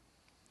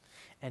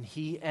 And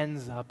he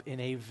ends up in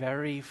a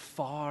very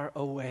far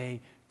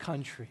away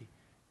country.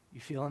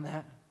 You feeling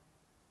that?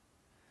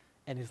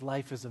 And his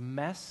life is a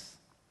mess,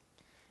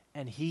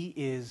 and he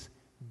is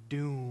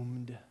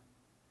doomed.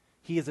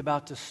 He is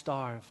about to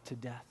starve to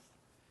death.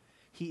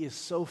 He is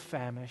so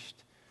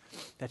famished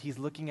that he's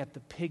looking at the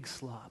pig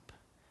slop,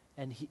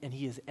 and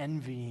he is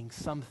envying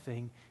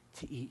something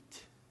to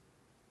eat.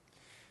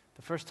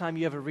 The first time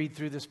you ever read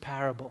through this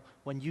parable,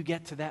 when you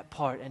get to that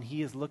part and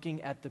he is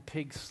looking at the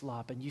pig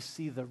slop and you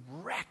see the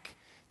wreck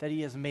that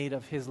he has made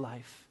of his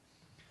life,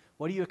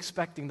 what are you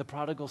expecting the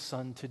prodigal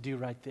son to do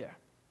right there?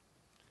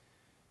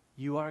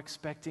 You are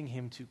expecting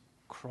him to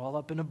crawl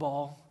up in a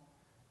ball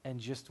and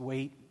just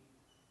wait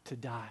to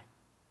die.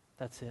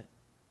 That's it.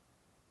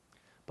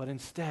 But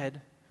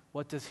instead,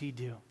 what does he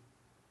do?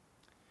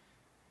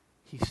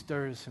 He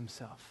stirs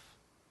himself,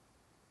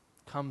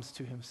 comes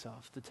to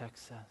himself, the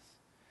text says.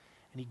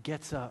 And he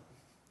gets up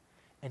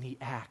and he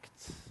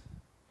acts.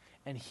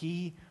 And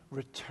he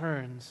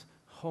returns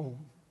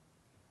home.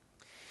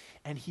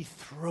 And he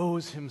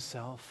throws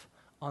himself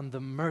on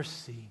the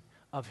mercy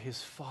of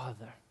his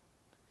father.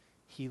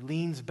 He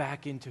leans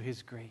back into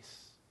his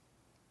grace.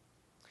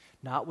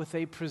 Not with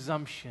a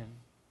presumption.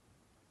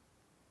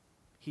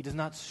 He does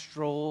not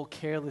stroll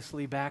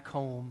carelessly back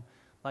home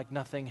like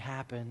nothing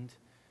happened.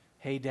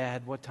 Hey,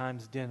 Dad, what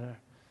time's dinner?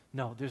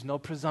 No, there's no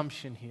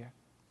presumption here.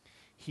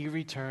 He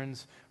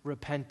returns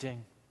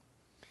repenting.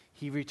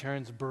 He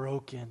returns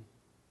broken.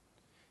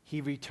 He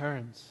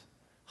returns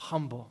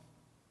humble.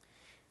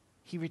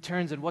 He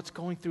returns, and what's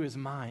going through his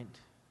mind?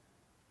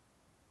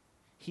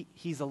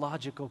 He's a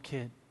logical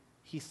kid.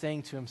 He's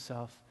saying to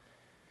himself,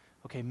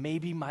 okay,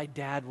 maybe my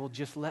dad will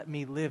just let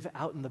me live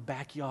out in the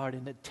backyard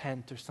in a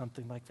tent or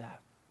something like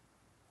that.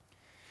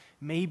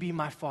 Maybe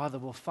my father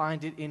will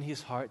find it in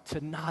his heart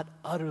to not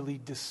utterly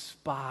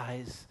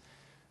despise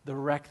the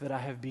wreck that I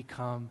have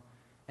become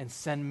and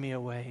send me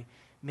away.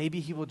 Maybe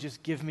he will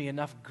just give me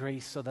enough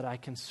grace so that I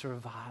can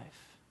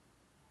survive.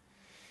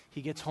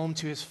 He gets home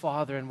to his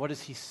father, and what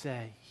does he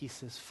say? He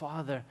says,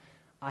 Father,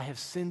 I have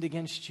sinned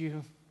against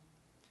you.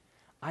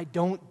 I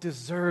don't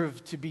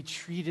deserve to be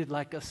treated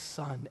like a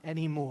son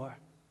anymore.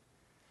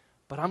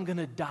 But I'm going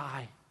to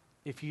die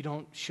if you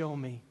don't show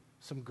me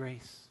some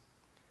grace.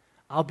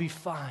 I'll be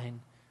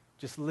fine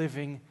just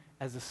living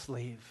as a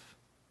slave.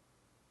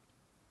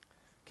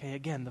 Okay,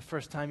 again, the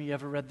first time you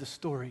ever read the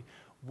story,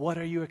 what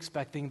are you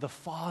expecting the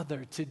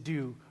father to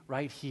do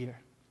right here?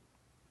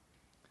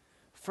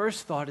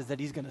 First thought is that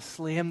he's going to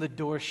slam the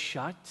door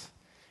shut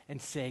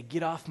and say,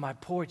 get off my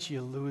porch,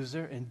 you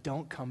loser, and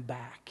don't come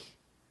back.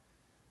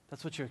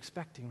 That's what you're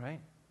expecting,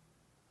 right?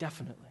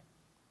 Definitely.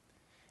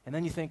 And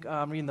then you think, oh,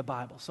 I'm reading the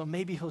Bible, so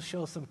maybe he'll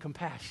show some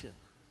compassion.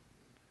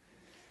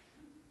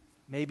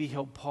 Maybe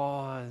he'll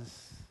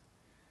pause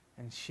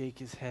and shake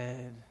his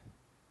head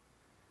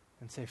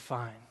and say,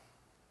 fine,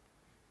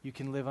 you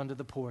can live under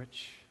the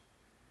porch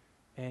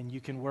and you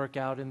can work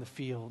out in the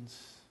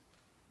fields.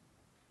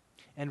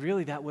 And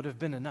really that would have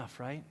been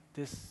enough, right?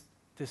 This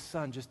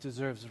son just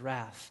deserves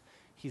wrath.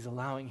 He's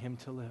allowing him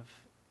to live.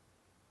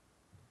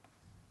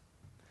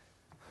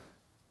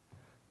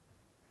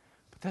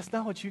 But that's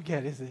not what you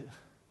get, is it?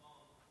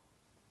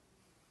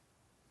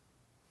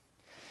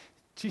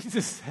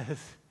 Jesus says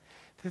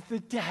that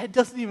the dad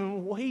doesn't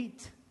even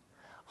wait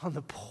on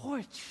the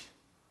porch.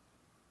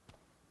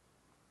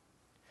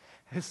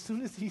 As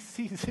soon as he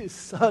sees his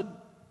son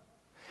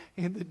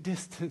in the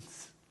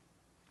distance,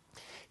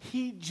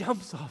 he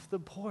jumps off the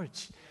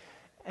porch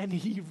and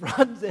he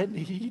runs and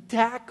he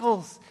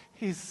tackles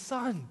his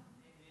son.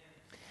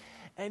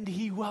 And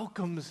he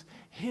welcomes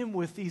him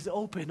with these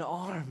open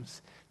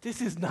arms. This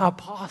is not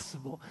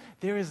possible.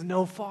 There is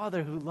no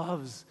father who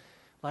loves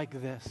like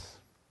this.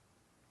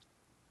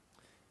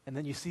 And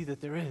then you see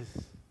that there is.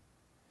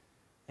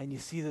 And you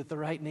see that the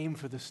right name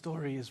for the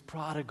story is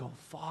prodigal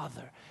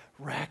father,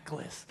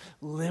 reckless,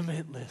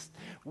 limitless,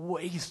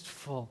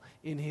 wasteful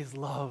in his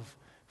love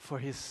for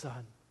his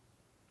son.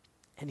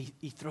 And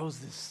he throws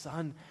this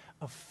son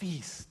a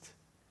feast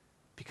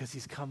because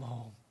he's come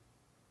home.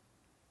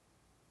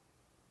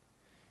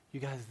 You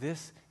guys,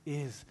 this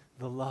is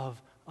the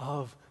love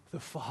of the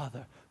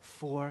Father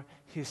for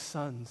his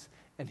sons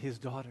and his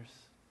daughters.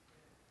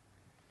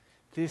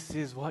 This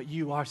is what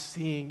you are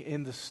seeing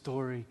in the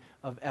story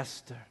of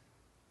Esther.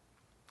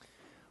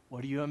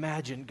 What do you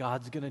imagine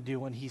God's going to do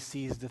when he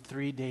sees the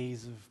 3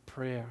 days of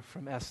prayer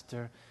from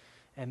Esther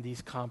and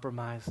these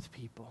compromised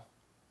people?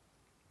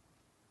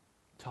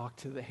 Talk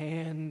to the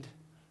hand.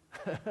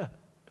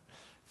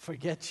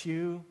 Forget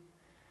you.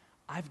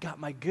 I've got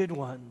my good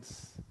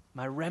ones,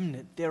 my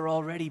remnant. They're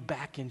already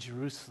back in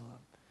Jerusalem.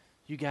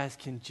 You guys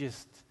can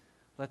just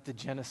let the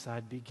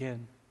genocide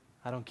begin.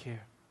 I don't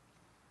care.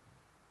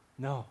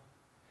 No.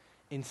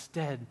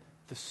 Instead,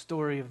 the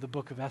story of the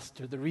book of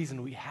Esther, the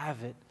reason we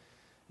have it,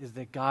 is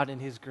that God in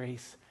his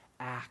grace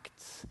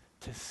acts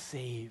to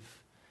save.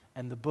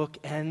 And the book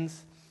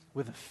ends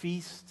with a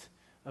feast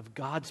of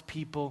God's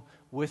people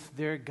with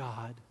their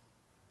God,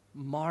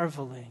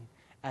 marveling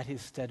at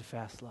his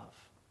steadfast love.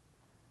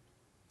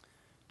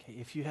 Okay,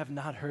 if you have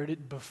not heard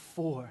it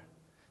before,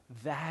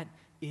 that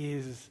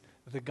is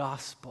the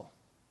gospel.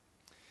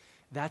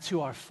 That's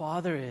who our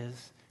Father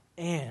is,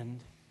 and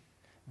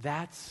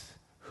that's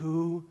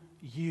who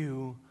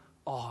you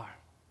are.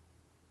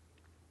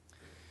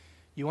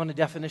 You want a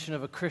definition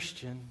of a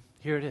Christian?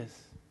 Here it is.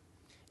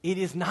 It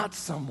is not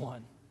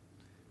someone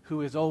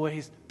who is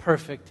always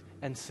perfect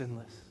and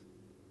sinless.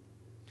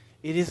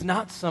 It is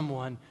not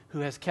someone who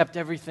has kept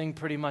everything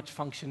pretty much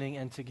functioning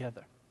and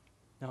together.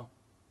 No.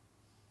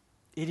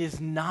 It is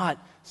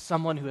not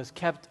someone who has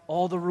kept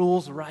all the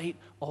rules right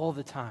all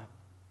the time.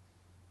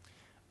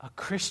 A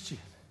Christian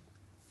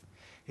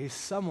is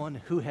someone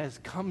who has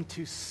come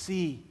to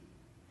see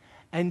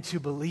and to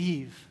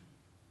believe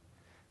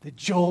that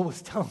Joel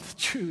was telling the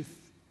truth,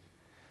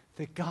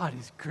 that God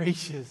is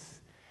gracious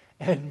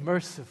and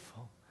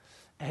merciful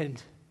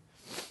and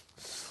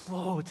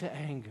slow to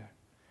anger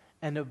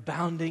and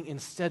abounding in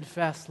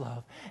steadfast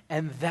love.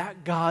 And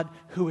that God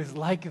who is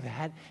like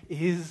that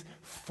is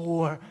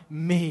for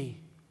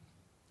me.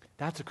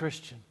 That's a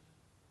Christian.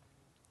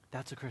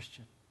 That's a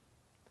Christian.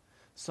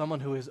 Someone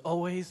who is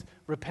always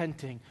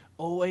repenting,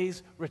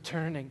 always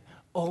returning,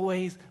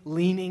 always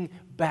leaning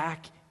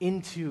back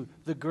into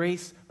the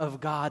grace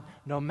of God,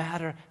 no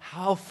matter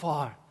how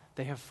far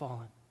they have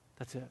fallen.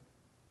 That's it.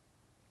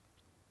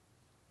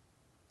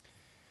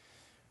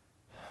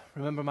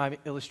 Remember my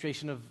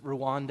illustration of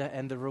Rwanda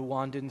and the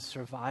Rwandan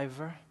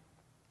survivor?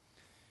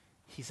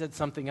 He said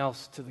something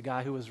else to the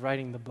guy who was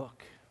writing the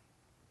book.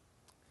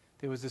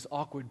 There was this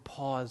awkward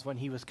pause when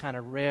he was kind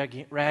of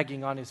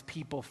ragging on his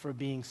people for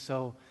being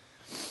so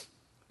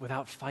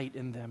without fight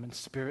in them and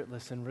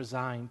spiritless and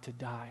resigned to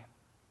die.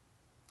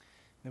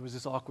 There was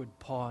this awkward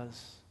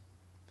pause.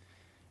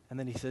 And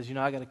then he says,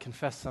 I got to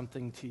confess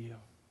something to you.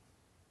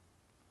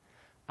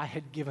 I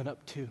had given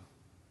up too.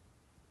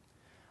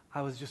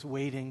 I was just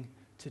waiting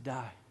to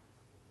die.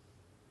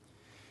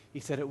 He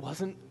said, it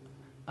wasn't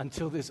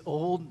until this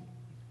old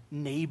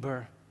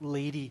neighbor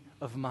lady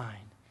of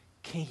mine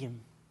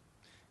came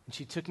and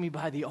she took me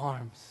by the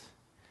arms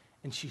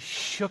and she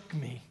shook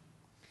me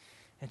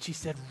and she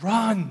said,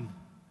 run,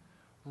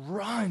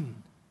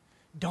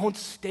 don't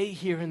stay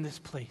here in this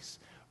place,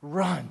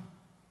 run.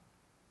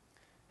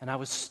 And I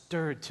was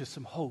stirred to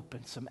some hope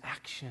and some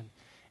action,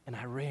 and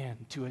I ran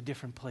to a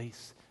different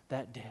place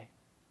that day.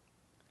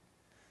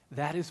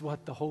 That is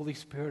what the Holy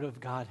Spirit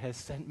of God has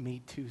sent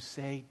me to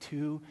say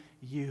to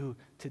you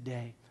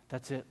today.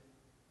 That's it.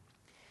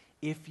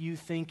 If you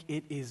think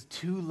it is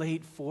too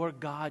late for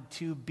God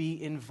to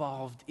be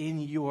involved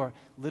in your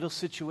little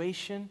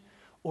situation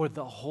or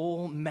the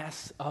whole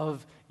mess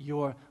of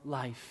your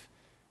life,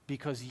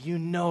 because you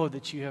know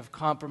that you have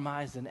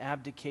compromised and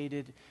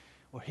abdicated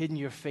or hidden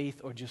your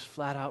faith or just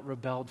flat out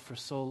rebelled for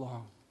so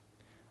long,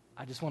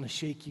 I just want to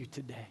shake you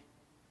today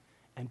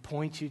and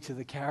point you to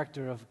the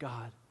character of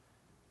God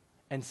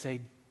and say,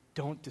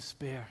 don't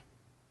despair.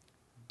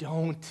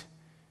 Don't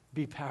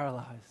be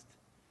paralyzed.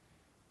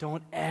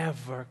 Don't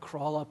ever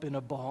crawl up in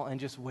a ball and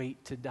just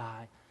wait to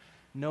die.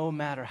 No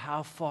matter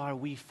how far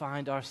we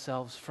find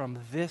ourselves from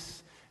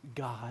this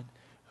God,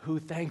 who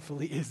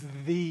thankfully is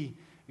the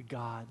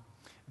God,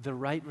 the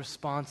right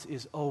response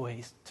is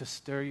always to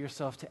stir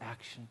yourself to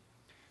action,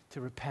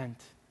 to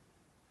repent,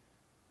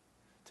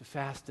 to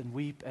fast and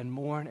weep and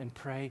mourn and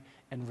pray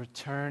and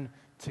return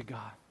to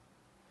God.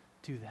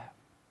 Do that.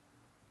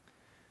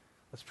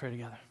 Let's pray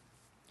together.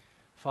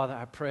 Father,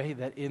 I pray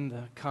that in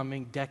the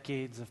coming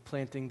decades of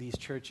planting these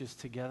churches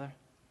together,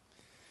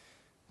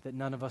 that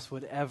none of us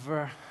would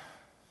ever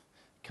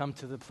come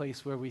to the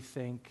place where we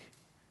think,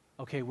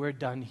 okay, we're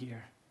done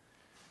here.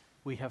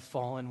 We have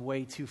fallen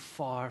way too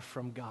far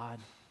from God.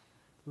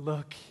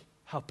 Look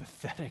how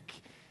pathetic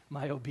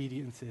my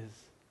obedience is.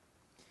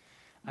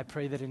 I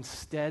pray that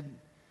instead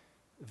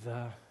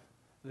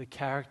the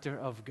character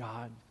of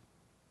God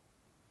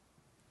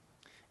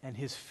and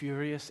his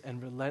furious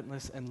and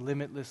relentless and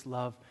limitless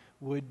love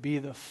would be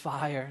the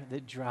fire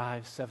that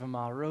drives 7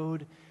 Mile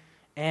Road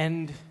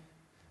and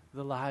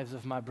the lives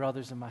of my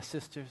brothers and my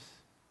sisters,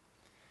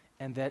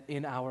 and that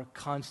in our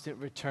constant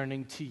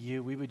returning to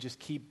you, we would just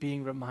keep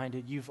being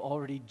reminded you've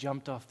already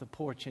jumped off the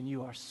porch and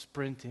you are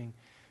sprinting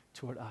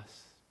toward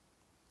us.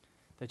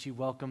 That you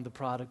welcome the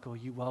prodigal,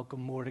 you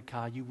welcome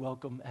Mordecai, you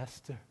welcome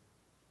Esther,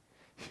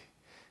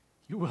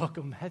 you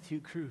welcome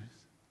Matthew Cruz,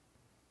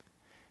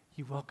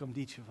 you welcomed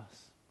each of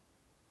us.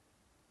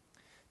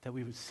 That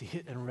we would see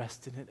it and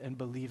rest in it and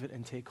believe it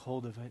and take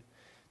hold of it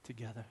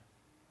together.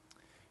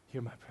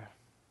 Hear my prayer.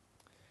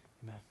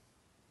 Amen.